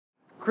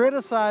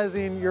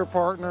criticizing your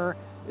partner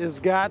has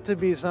got to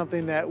be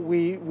something that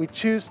we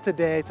choose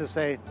today to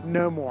say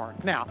no more.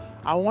 Now,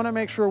 I want to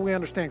make sure we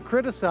understand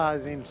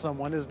criticizing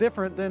someone is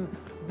different than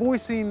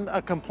voicing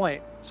a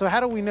complaint. So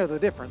how do we know the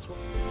difference?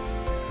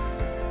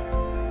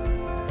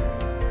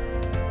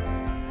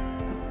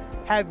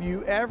 Have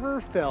you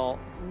ever felt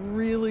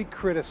really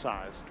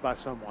criticized by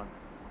someone?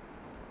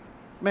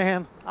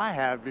 Man, I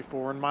have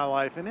before in my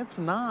life, and it's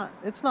not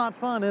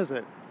fun, is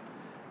it?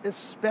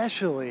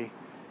 Especially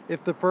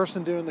if the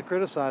person doing the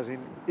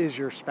criticizing is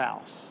your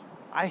spouse.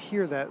 I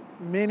hear that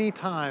many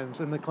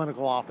times in the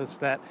clinical office,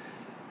 that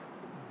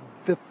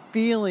the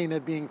feeling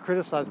of being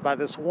criticized by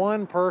this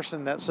one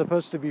person that's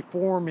supposed to be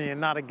for me and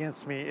not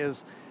against me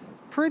is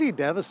pretty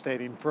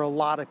devastating for a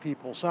lot of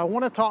people. So I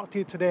want to talk to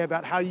you today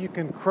about how you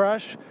can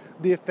crush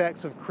the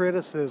effects of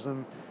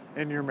criticism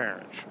in your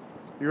marriage.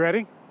 You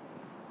ready?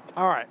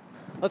 All right,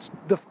 let's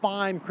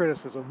define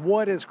criticism.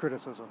 What is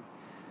criticism?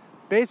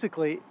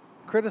 Basically,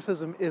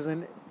 criticism is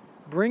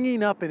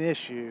bringing up an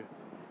issue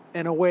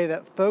in a way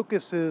that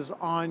focuses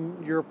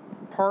on your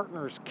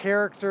partner's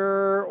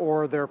character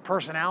or their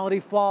personality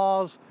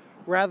flaws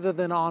rather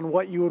than on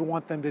what you would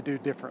want them to do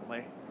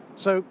differently.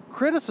 So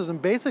criticism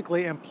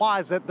basically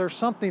implies that there's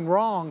something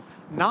wrong,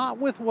 not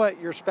with what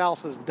your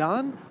spouse has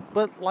done,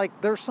 but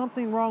like there's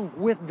something wrong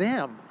with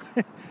them.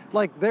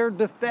 Like they're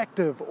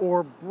defective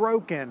or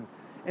broken.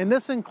 And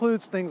this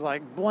includes things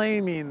like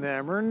blaming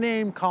them or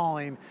name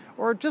calling,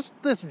 or just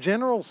this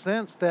general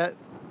sense that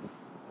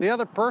the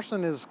other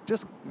person is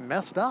just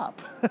messed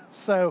up.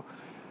 So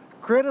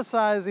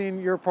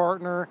criticizing your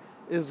partner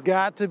has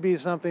got to be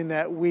something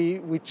that we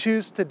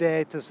choose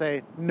today to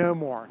say no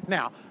more.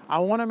 Now, I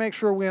want to make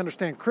sure we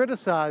understand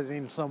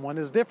criticizing someone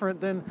is different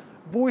than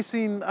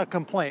voicing a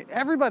complaint.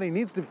 Everybody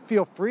needs to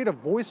feel free to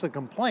voice a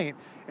complaint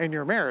in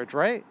your marriage,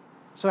 right?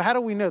 So how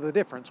do we know the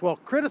difference? Well,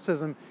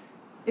 criticism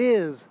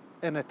is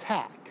an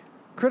attack.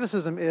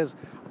 Criticism is,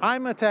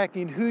 I'm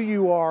attacking who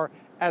you are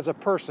as a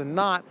person,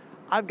 not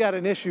I've got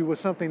an issue with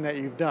something that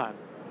you've done.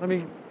 Let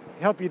me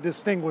help you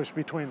distinguish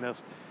between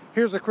this.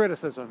 Here's a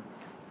criticism.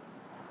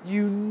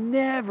 You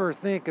never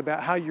think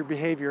about how your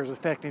behavior is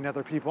affecting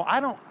other people. I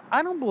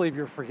don't believe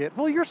you're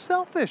forgetful. You're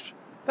selfish.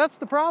 That's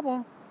the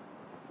problem.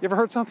 You ever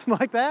heard something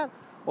like that?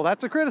 Well,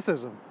 that's a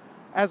criticism.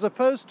 As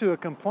opposed to a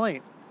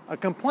complaint. A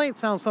complaint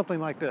sounds something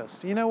like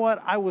this. You know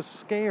what? I was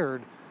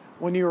scared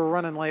when you were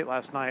running late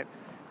last night,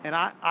 and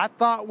I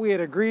thought we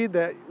had agreed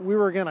that we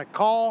were going to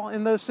call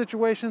in those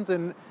situations,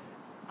 and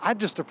I'd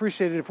just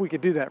appreciate it if we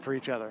could do that for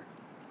each other.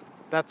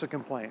 That's a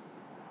complaint.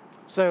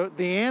 So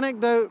the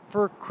antidote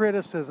for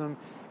criticism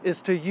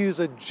is to use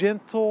a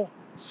gentle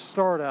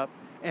startup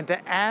and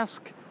to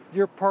ask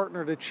your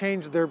partner to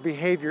change their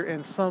behavior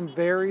in some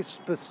very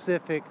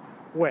specific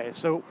way.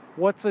 So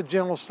what's a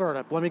gentle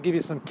startup? Let me give you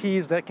some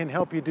keys that can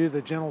help you do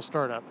the gentle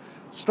startup.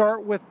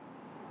 Start with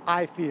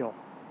I feel.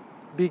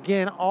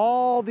 Begin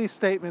all these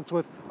statements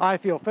with I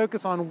feel.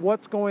 Focus on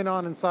what's going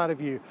on inside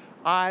of you.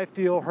 I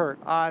feel hurt.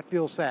 I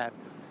feel sad.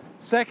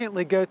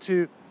 Secondly, go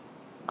to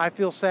I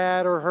feel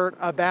sad or hurt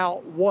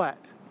about what?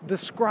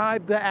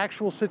 Describe the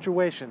actual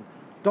situation.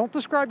 Don't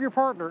describe your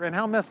partner and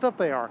how messed up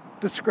they are.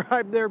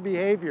 Describe their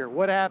behavior,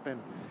 what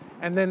happened.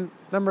 And then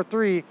number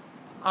 3,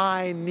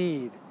 I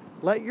need.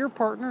 Let your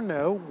partner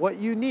know what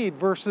you need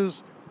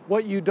versus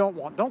what you don't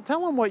want. Don't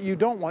tell them what you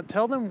don't want.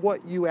 Tell them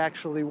what you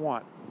actually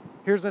want.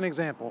 Here's an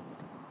example.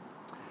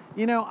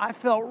 You know, I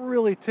felt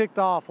really ticked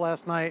off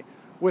last night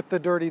with the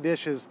dirty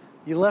dishes.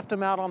 You left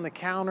them out on the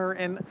counter,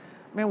 and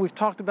man, we've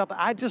talked about that.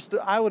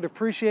 I would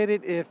appreciate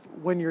it if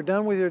when you're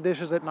done with your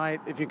dishes at night,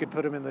 if you could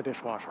put them in the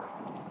dishwasher.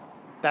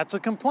 That's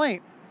a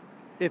complaint.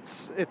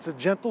 It's a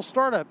gentle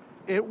startup.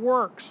 It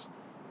works.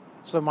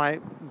 So my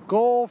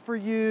goal for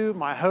you,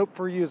 my hope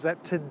for you is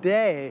that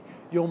today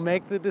you'll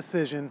make the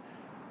decision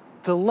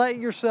to let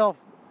yourself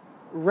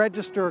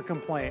register a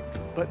complaint,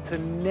 but to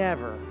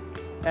never,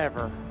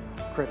 ever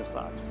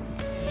criticize.